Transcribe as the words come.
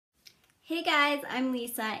Hey guys, I'm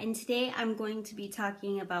Lisa, and today I'm going to be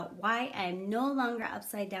talking about why I'm no longer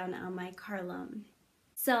upside down on my car loan.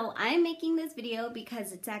 So I'm making this video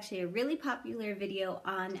because it's actually a really popular video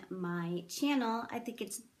on my channel. I think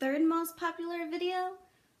it's the third most popular video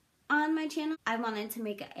on my channel. I wanted to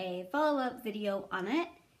make a follow-up video on it,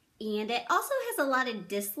 and it also has a lot of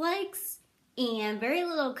dislikes and very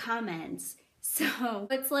little comments. So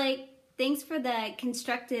it's like, thanks for the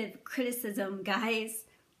constructive criticism, guys.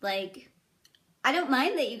 Like, I don't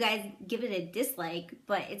mind that you guys give it a dislike,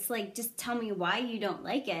 but it's like, just tell me why you don't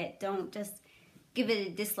like it. Don't just give it a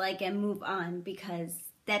dislike and move on, because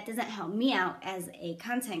that doesn't help me out as a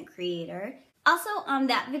content creator. Also, on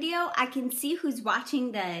that video, I can see who's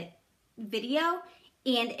watching the video,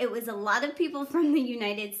 and it was a lot of people from the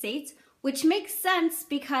United States, which makes sense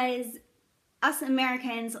because us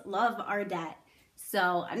Americans love our debt.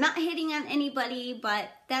 So I'm not hating on anybody, but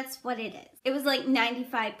that's what it is. It was like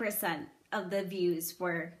 95% of the views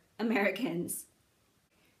were Americans.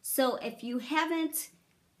 So if you haven't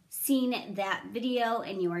seen that video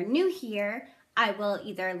and you are new here, I will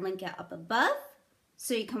either link it up above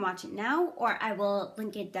so you can watch it now, or I will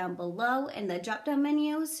link it down below in the drop down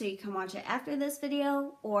menu so you can watch it after this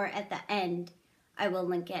video, or at the end I will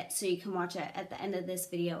link it so you can watch it at the end of this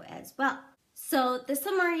video as well. So the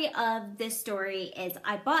summary of this story is,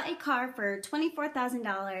 I bought a car for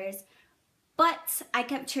 $24,000, but I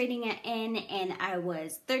kept trading it in and I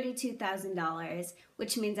was $32,000,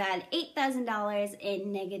 which means I had $8,000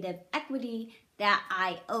 in negative equity that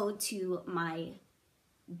I owed to my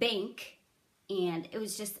bank, and it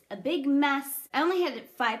was just a big mess. I only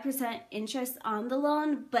had 5% interest on the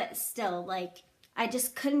loan, but still, like, I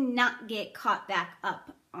just could not get caught back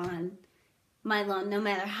up on my loan no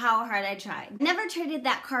matter how hard I tried. Never traded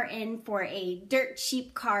that car in for a dirt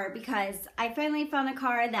cheap car because I finally found a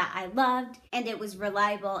car that I loved and it was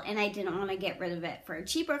reliable, and I didn't want to get rid of it for a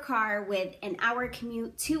cheaper car with an hour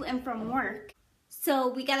commute to and from work. So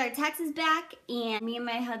we got our taxes back, and me and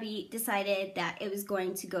my hubby decided that it was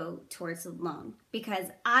going to go towards the loan, because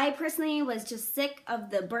I personally was just sick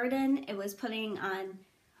of the burden it was putting on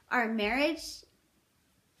our marriage,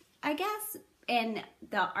 I guess, and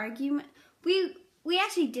the argument. We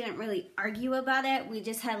actually didn't really argue about it. We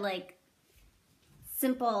just had like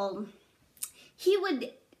simple, he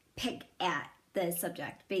would pick at the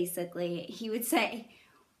subject, basically. He would say,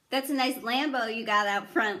 "That's a nice Lambo you got out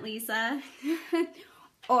front, Lisa."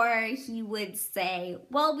 Or he would say,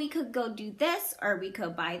 "Well, we could go do this, or we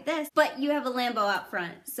could buy this, but you have a Lambo out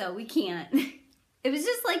front, so we can't." It was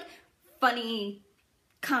just like funny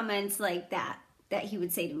comments like that he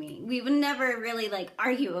would say to me. We would never really like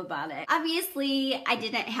argue about it. Obviously, I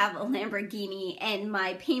didn't have a Lamborghini and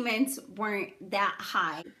my payments weren't that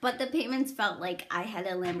high, but the payments felt like I had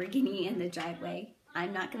a Lamborghini in the driveway.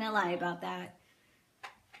 I'm not gonna lie about that.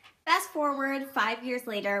 Fast forward 5 years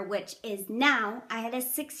later, which is now, I had a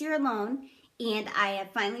 6-year loan, and I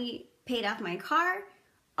have finally paid off my car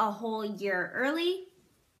a whole year early.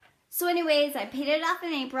 So anyways, I paid it off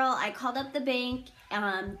in April. I called up the bank.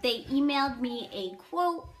 They emailed me a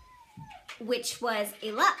quote, which was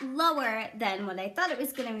a lot lower than what I thought it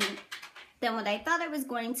was going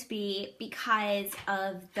to be, because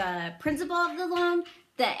of the principal of the loan.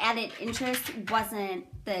 The added interest wasn't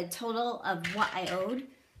the total of what I owed.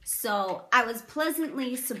 So I was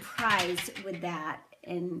pleasantly surprised with that.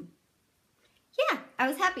 And yeah, I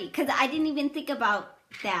was happy because I didn't even think about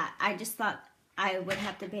that. I just thought I would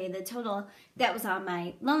have to pay the total that was on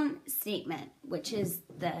my loan statement, which is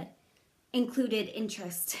the included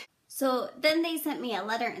interest. So then they sent me a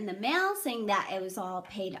letter in the mail saying that it was all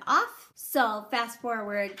paid off. So fast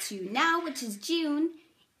forward to now, which is June,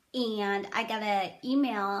 and I got an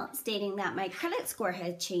email stating that my credit score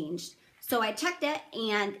had changed. So I checked it,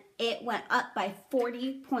 and it went up by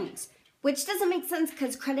 40 points, which doesn't make sense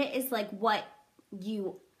because credit is like what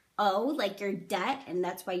you owe, like your debt, and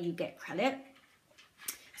that's why you get credit.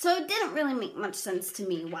 So it didn't really make much sense to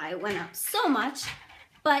me why it went up so much,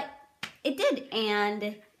 but it did,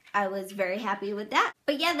 and I was very happy with that.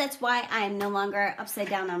 But yeah, that's why I am no longer upside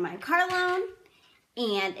down on my car loan.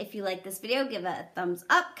 And if you like this video, give it a thumbs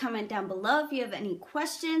up, comment down below if you have any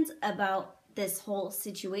questions about this whole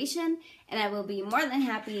situation, and I will be more than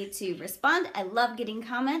happy to respond. I love getting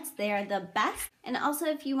comments. They are the best. And also,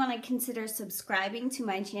 if you want to consider subscribing to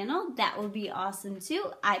my channel, that would be awesome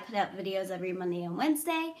too. I put out videos every Monday and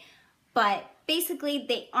Wednesday, but basically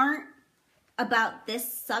they aren't about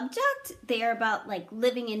this subject. They are about like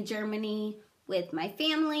living in Germany with my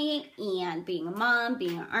family and being a mom,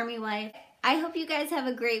 being an army wife. I hope you guys have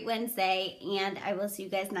a great Wednesday, and I will see you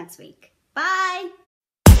guys next week. Bye!